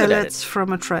food pretty good at it. Pellets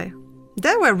from a tray.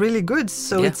 They were really good,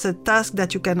 so it's a task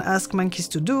that you can ask monkeys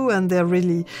to do, and they're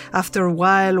really, after a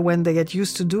while, when they get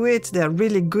used to do it, they're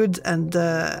really good and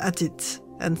at it,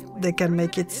 and they can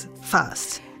make it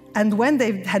fast. And when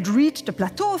they had reached the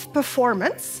plateau of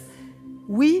performance,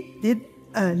 we did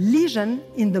a lesion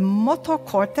in the motor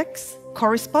cortex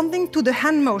corresponding to the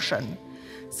hand motion.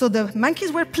 So the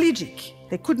monkeys were plegic.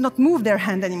 They could not move their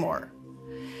hand anymore.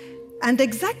 And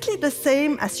exactly the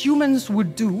same as humans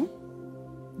would do,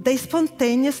 they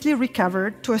spontaneously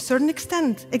recovered to a certain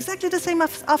extent, exactly the same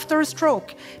as after a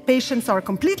stroke. Patients are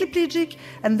completely plegic,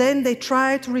 and then they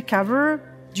try to recover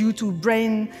due to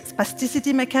brain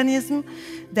spasticity mechanism.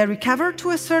 They recover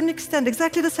to a certain extent,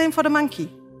 exactly the same for the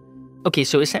monkey. Okay,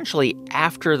 so essentially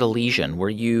after the lesion, where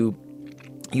you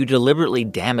deliberately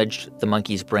damaged the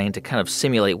monkey's brain to kind of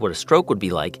simulate what a stroke would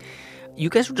be like, you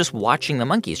guys were just watching the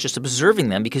monkeys, just observing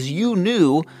them, because you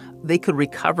knew they could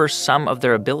recover some of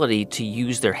their ability to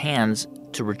use their hands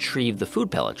to retrieve the food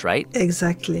pellets, right?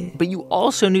 Exactly. But you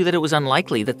also knew that it was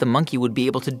unlikely that the monkey would be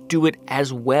able to do it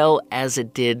as well as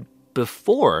it did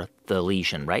before the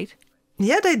lesion, right?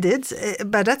 Yeah, they did,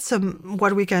 but that's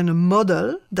what we kind of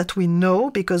model that we know,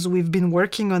 because we've been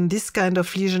working on this kind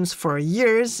of lesions for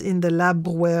years in the lab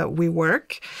where we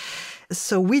work.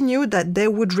 So we knew that they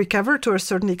would recover to a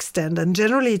certain extent, and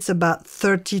generally it's about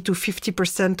 30 to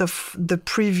 50% of the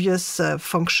previous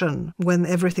function when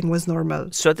everything was normal.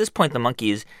 So at this point, the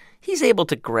monkey he's able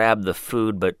to grab the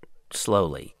food, but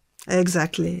slowly.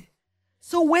 Exactly.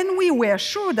 So when we were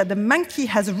sure that the monkey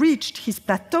has reached his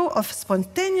plateau of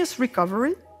spontaneous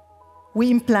recovery,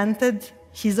 we implanted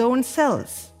his own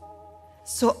cells.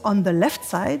 So on the left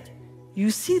side,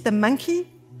 you see the monkey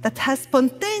that has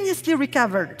spontaneously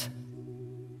recovered.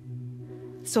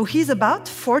 So he's about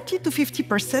 40 to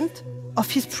 50% of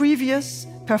his previous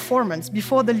performance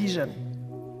before the lesion.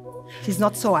 He's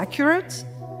not so accurate,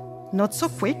 not so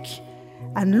quick.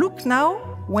 And look now,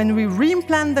 when we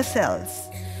reimplant the cells,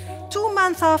 2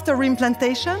 months after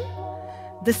reimplantation,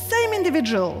 the same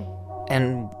individual.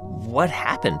 And what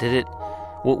happened?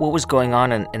 What was going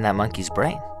on in that monkey's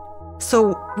brain?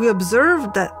 So we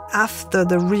observed that after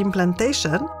the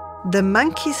reimplantation, the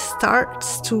monkey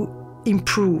starts to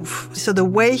improve. So the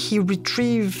way he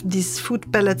retrieved these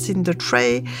food pellets in the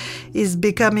tray is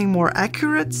becoming more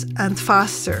accurate and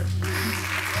faster.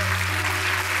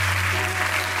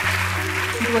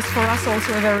 It was for us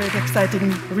also a very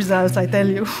exciting result, I tell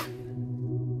you.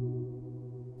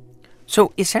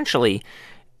 So essentially,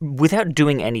 without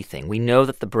doing anything, we know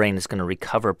that the brain is going to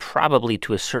recover probably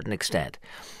to a certain extent.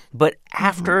 But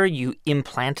after you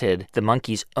implanted the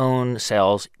monkey's own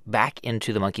cells back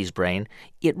into the monkey's brain,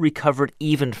 it recovered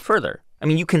even further. I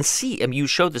mean, you can see, you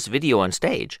showed this video on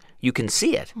stage. You can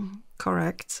see it.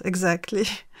 Correct, exactly.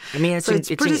 I mean, it's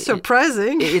pretty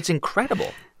surprising. It's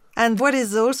incredible. And what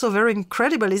is also very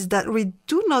incredible is that we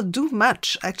do not do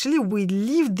much. Actually, we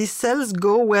leave these cells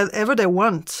go wherever they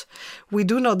want. We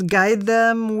do not guide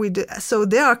them. So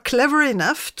they are clever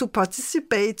enough to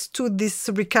participate to this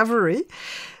recovery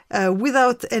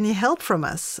without any help from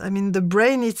us. I mean, the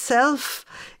brain itself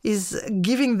is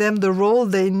giving them the role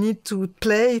they need to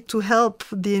play to help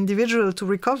the individual to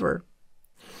recover.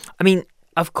 I mean,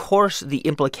 of course, the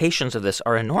implications of this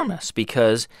are enormous,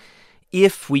 because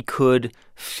if we could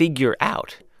figure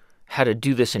out how to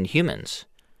do this in humans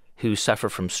who suffer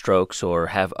from strokes or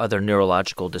have other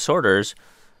neurological disorders,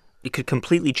 it could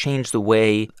completely change the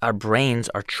way our brains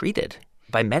are treated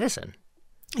by medicine.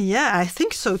 Yeah, I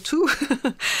think so too.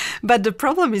 But the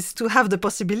problem is to have the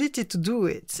possibility to do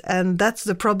it. And that's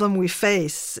the problem we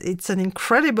face. It's an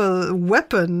incredible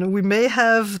weapon we may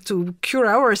have to cure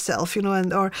ourselves,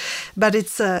 but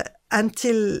it's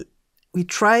until we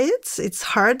try it. It's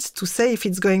hard to say if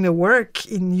it's going to work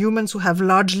in humans who have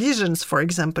large lesions, for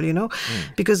example,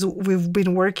 because we've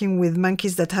been working with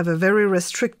monkeys that have a very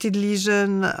restricted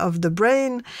lesion of the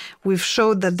brain. We've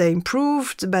showed that they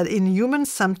improved, but in humans,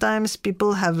 sometimes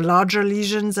people have larger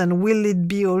lesions, and will it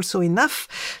be also enough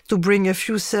to bring a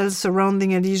few cells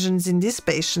surrounding a lesions in these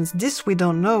patients? This we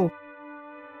don't know.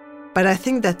 But I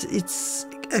think that it's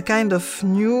a kind of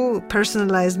new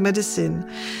personalized medicine.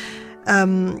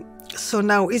 So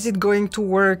now, is it going to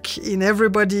work in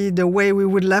everybody the way we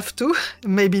would love to?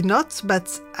 Maybe not,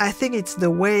 but I think it's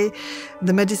the way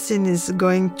the medicine is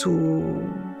going to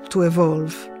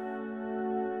evolve.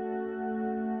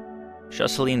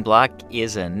 Jocelyne Bloch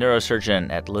is a neurosurgeon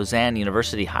at Lausanne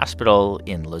University Hospital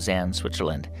in Lausanne,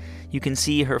 Switzerland. You can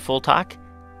see her full talk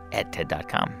at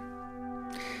TED.com.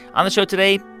 On the show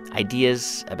today,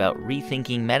 ideas about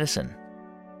rethinking medicine.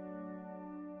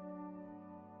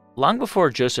 Long before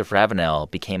Joseph Ravenel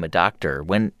became a doctor,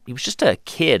 when he was just a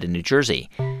kid in New Jersey,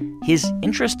 his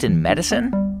interest in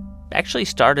medicine actually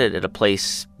started at a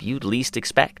place you'd least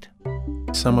expect.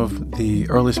 Some of the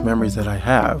earliest memories that I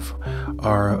have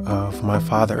are of my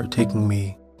father taking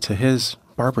me to his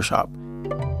barbershop.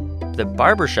 The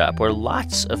barbershop where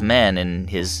lots of men in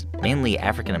his mainly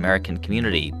African-American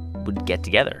community would get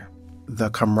together. The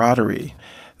camaraderie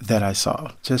that I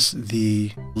saw, just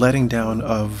the letting down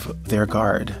of their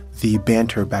guard, the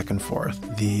banter back and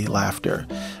forth, the laughter,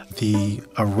 the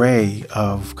array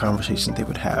of conversations they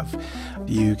would have.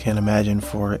 You can imagine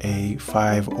for a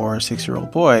 5 or 6-year-old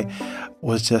boy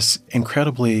was just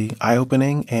incredibly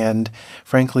eye-opening and,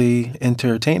 frankly,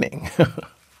 entertaining.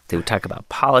 They would talk about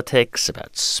politics,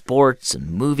 about sports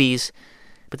and movies,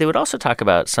 but they would also talk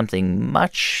about something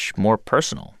much more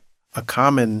personal. A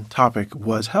common topic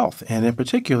was health, and in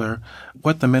particular,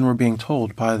 what the men were being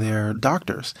told by their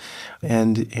doctors.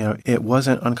 And it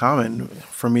wasn't uncommon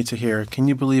for me to hear, "Can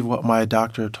you believe what my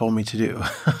doctor told me to do?"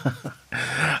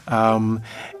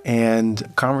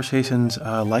 And conversations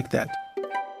like that.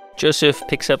 Joseph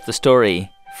picks up the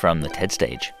story from the TED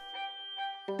stage.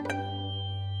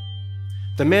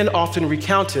 The men often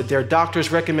recounted their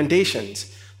doctor's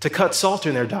recommendations to cut salt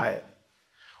in their diet,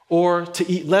 or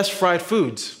to eat less fried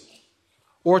foods,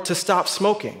 or to stop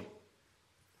smoking,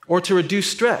 or to reduce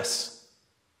stress.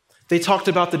 They talked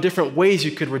about the different ways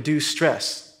you could reduce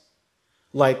stress,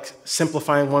 like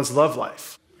simplifying one's love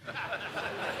life.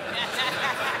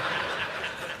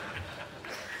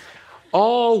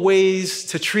 All ways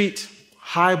to treat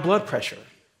high blood pressure.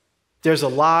 There's a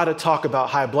lot of talk about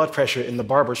high blood pressure in the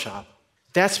barbershop.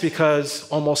 That's because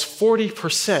almost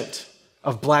 40%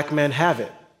 of Black men have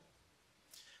it.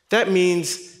 That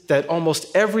means that almost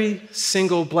every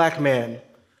single Black man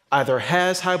either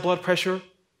has high blood pressure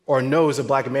or knows a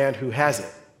Black man who has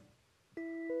it.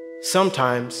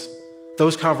 Sometimes,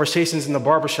 those conversations in the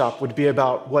barbershop would be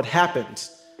about what happens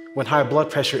when high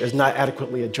blood pressure is not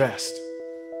adequately addressed.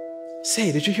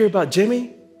 Say, did you hear about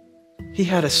Jimmy? He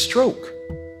had a stroke.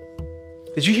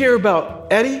 Did you hear about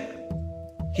Eddie?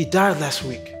 He died last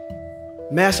week.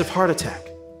 Massive heart attack.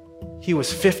 He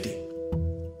was 50.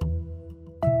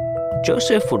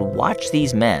 Joseph would watch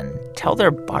these men tell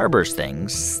their barbers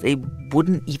things they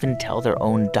wouldn't even tell their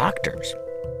own doctors.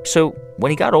 So when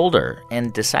he got older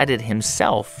and decided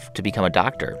himself to become a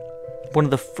doctor, one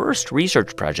of the first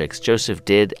research projects Joseph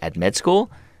did at med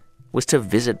school was to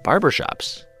visit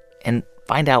barbershops and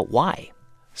find out why.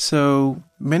 So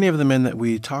many of the men that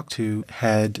we talked to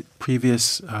had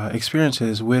previous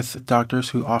experiences with doctors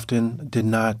who often did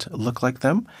not look like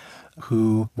them,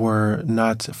 who were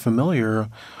not familiar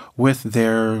with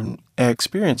their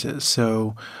experiences.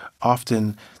 So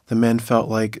often the men felt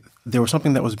like there was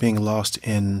something that was being lost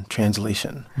in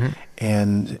translation. Mm-hmm.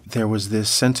 And there was this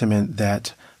sentiment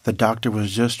that the doctor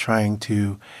was just trying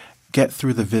to get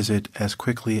through the visit as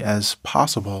quickly as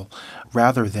possible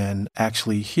rather than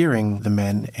actually hearing the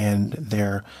men and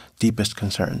their deepest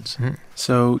concerns. Mm-hmm.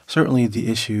 So certainly the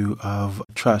issue of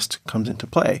trust comes into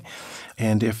play.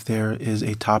 And if there is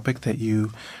a topic that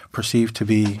you perceive to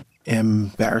be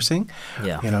embarrassing,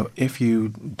 if you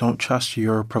don't trust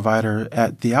your provider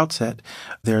at the outset,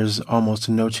 there's almost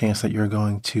no chance that you're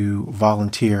going to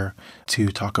volunteer to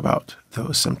talk about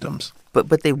those symptoms.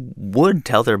 But they would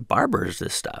tell their barbers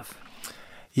this stuff.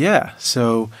 Yeah.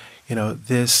 So,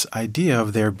 this idea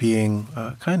of there being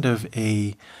kind of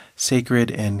a sacred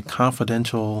and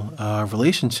confidential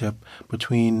relationship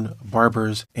between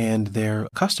barbers and their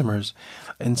customers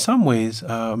in some ways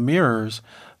mirrors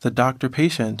the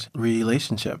doctor-patient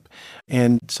relationship.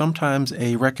 And sometimes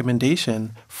a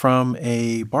recommendation from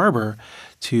a barber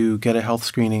to get a health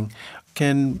screening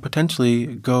can potentially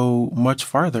go much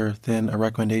farther than a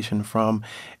recommendation from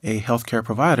a healthcare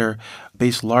provider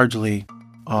based largely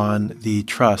on the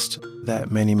trust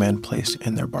that many men place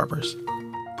in their barbers.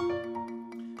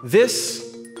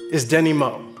 This is Denny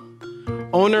Moe,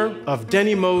 owner of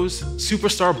Denny Moe's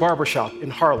Superstar Barbershop in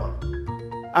Harlem.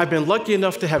 I've been lucky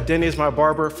enough to have Denny as my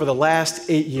barber for the last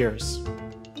 8 years.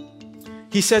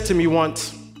 He said to me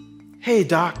once, "Hey,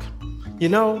 Doc, you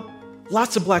know,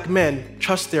 lots of black men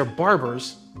trust their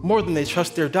barbers more than they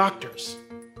trust their doctors."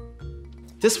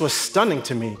 This was stunning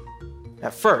to me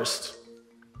at first,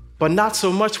 but not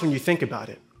so much when you think about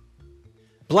it.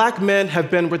 Black men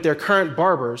have been with their current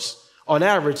barbers on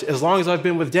average as long as I've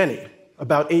been with Denny,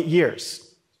 about 8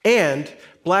 years. And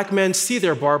black men see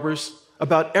their barbers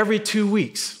about every 2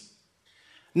 weeks.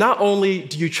 Not only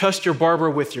do you trust your barber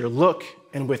with your look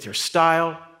and with your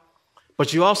style,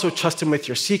 but you also trust him with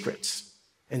your secrets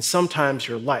and sometimes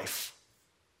your life.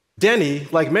 Denny,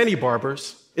 like many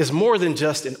barbers, is more than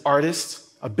just an artist,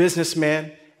 a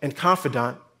businessman, and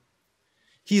confidant.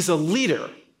 He's a leader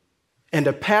and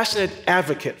a passionate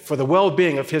advocate for the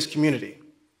well-being of his community.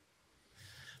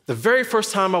 The very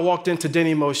first time I walked into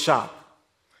Denny Moe's shop,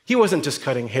 he wasn't just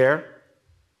cutting hair.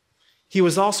 He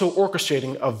was also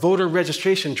orchestrating a voter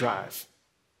registration drive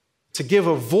to give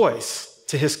a voice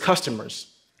to his customers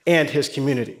and his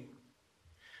community.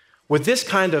 With this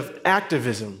kind of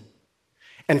activism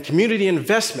and community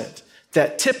investment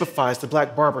that typifies the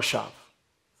black barbershop,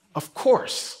 of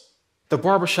course, the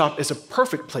barbershop is a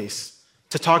perfect place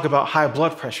to talk about high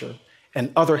blood pressure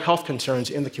and other health concerns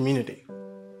in the community.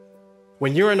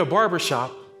 When you're in a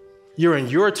barbershop, you're in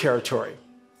your territory,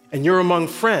 and you're among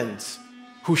friends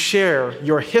who share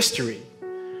your history,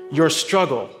 your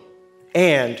struggle,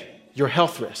 and your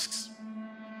health risks.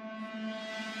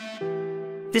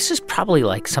 This is probably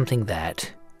like something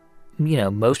that,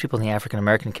 most people in the African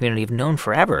American community have known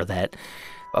forever, that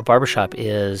a barbershop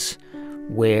is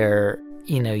where,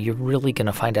 you're really going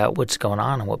to find out what's going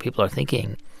on and what people are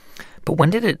thinking. But when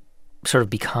did it sort of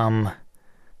become,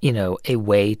 a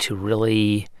way to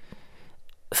really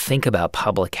think about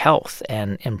public health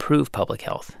and improve public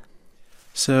health?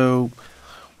 So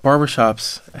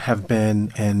barbershops have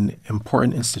been an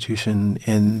important institution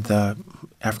in the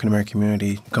African American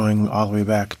community going all the way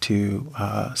back to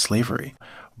slavery.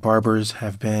 Barbers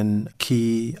have been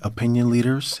key opinion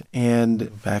leaders,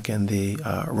 and back in the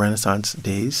Renaissance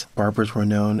days, barbers were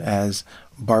known as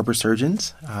barber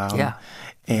surgeons.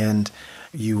 And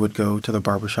you would go to the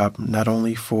barbershop not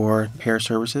only for hair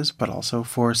services, but also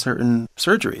for certain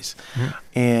surgeries. Mm-hmm.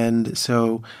 And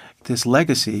so this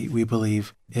legacy, we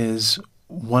believe, is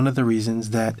one of the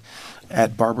reasons that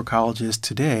at barber colleges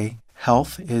today,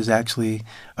 health is actually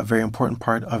a very important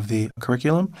part of the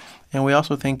curriculum. And we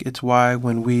also think it's why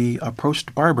when we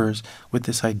approached barbers with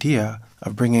this idea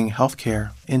of bringing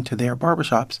healthcare into their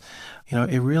barbershops,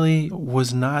 it really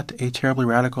was not a terribly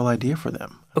radical idea for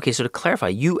them. Okay, so to clarify,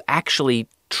 you actually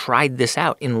tried this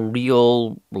out in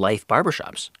real-life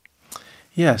barbershops.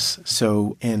 Yes.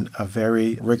 So in a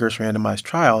very rigorous randomized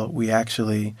trial, we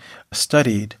actually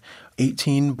studied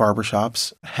 18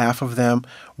 barbershops. Half of them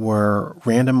were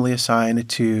randomly assigned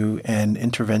to an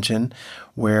intervention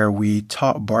where we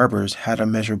taught barbers how to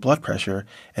measure blood pressure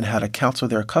and how to counsel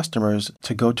their customers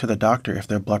to go to the doctor if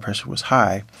their blood pressure was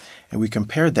high. And we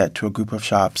compared that to a group of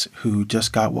shops who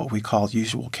just got what we call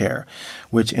usual care,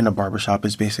 which in a barbershop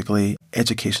is basically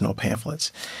educational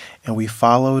pamphlets. And we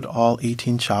followed all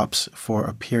 18 shops for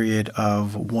a period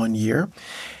of 1 year.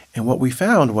 And what we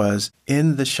found was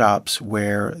in the shops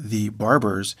where the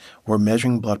barbers were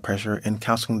measuring blood pressure and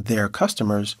counseling their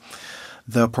customers,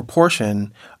 the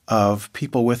proportion of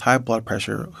people with high blood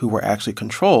pressure who were actually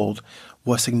controlled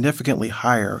was significantly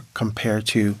higher compared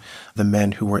to the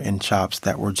men who were in shops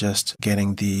that were just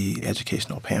getting the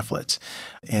educational pamphlets.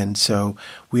 And so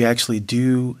we actually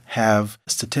do have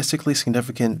statistically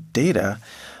significant data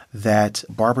that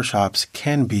barbershops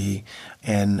can be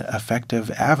an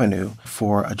effective avenue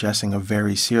for addressing a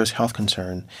very serious health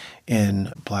concern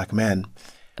in Black men.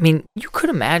 I mean, you could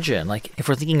imagine, like, if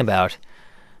we're thinking about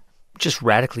just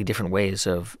radically different ways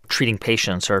of treating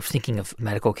patients or thinking of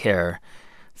medical care,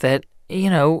 that,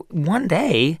 one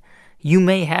day you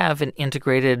may have an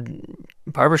integrated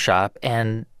barbershop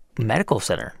and medical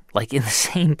center, like in the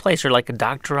same place, or like a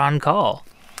doctor on call.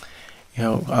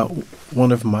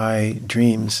 One of my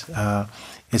dreams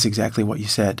is exactly what you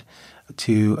said,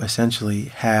 to essentially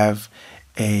have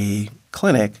a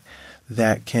clinic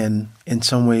that can in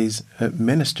some ways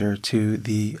minister to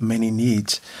the many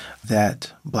needs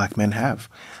that Black men have.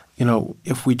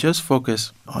 If we just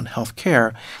focus on health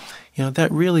care,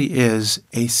 that really is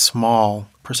a small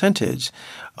percentage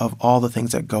of all the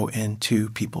things that go into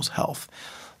people's health.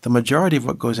 The majority of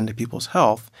what goes into people's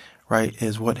health, right,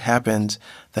 is what happens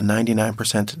the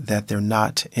 99% that they're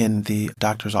not in the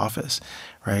doctor's office,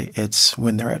 right? It's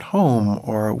when they're at home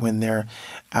or when they're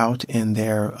out in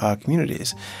their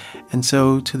communities. And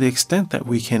so to the extent that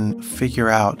we can figure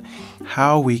out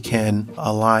how we can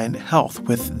align health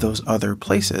with those other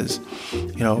places,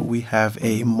 we have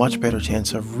a much better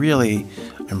chance of really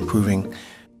improving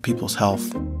people's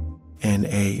health in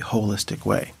a holistic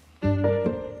way.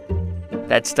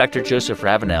 That's Dr. Joseph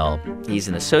Ravenel. He's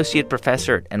an associate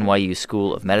professor at NYU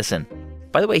School of Medicine.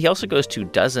 By the way, he also goes to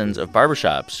dozens of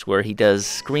barbershops where he does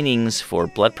screenings for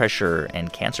blood pressure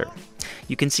and cancer.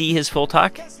 You can see his full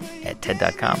talk at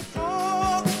TED.com.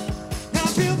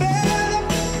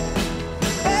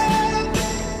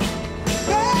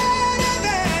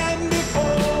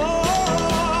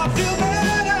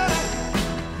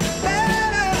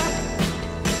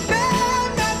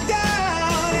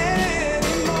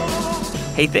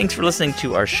 Hey, thanks for listening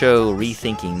to our show,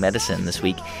 Rethinking Medicine, this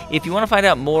week. If you want to find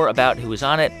out more about who was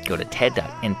on it, go to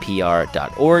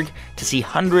ted.npr.org. To see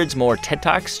hundreds more TED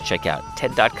Talks, check out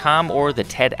TED.com or the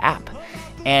TED app.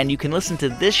 And you can listen to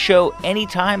this show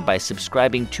anytime by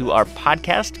subscribing to our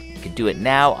podcast. You can do it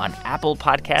now on Apple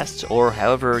Podcasts or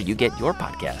however you get your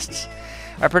podcasts.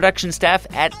 Our production staff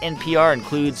at NPR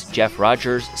includes Jeff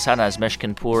Rogers, Sanaz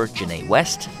Meshkinpour, Janae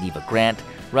West, Neva Grant,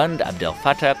 Rund Abdel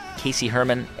Fattah, Casey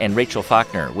Herman, and Rachel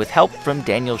Faulkner, with help from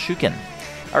Daniel Shukin.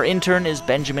 Our intern is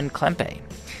Benjamin Klempe.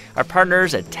 Our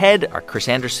partners at TED are Chris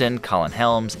Anderson, Colin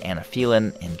Helms, Anna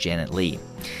Phelan, and Janet Lee.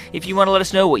 If you want to let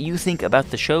us know what you think about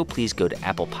the show, please go to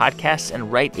Apple Podcasts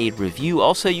and write a review.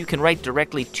 Also, you can write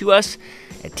directly to us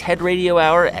at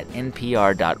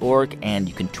tedradiohour@npr.org, and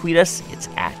you can tweet us. It's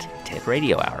at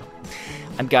TEDRadioHour.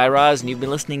 I'm Guy Raz, and you've been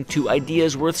listening to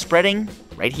Ideas Worth Spreading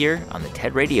right here on the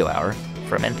TED Radio Hour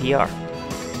from NPR.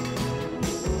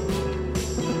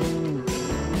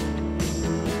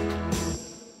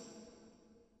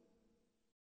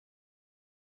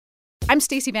 I'm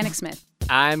Stacey Vanek Smith.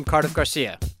 I'm Cardiff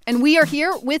Garcia. And we are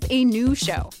here with a new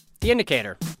show. The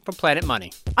Indicator from Planet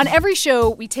Money. On every show,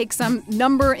 we take some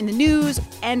number in the news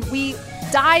and we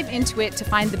dive into it to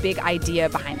find the big idea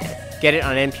behind it. Get it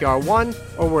on NPR One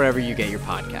or wherever you get your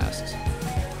podcasts.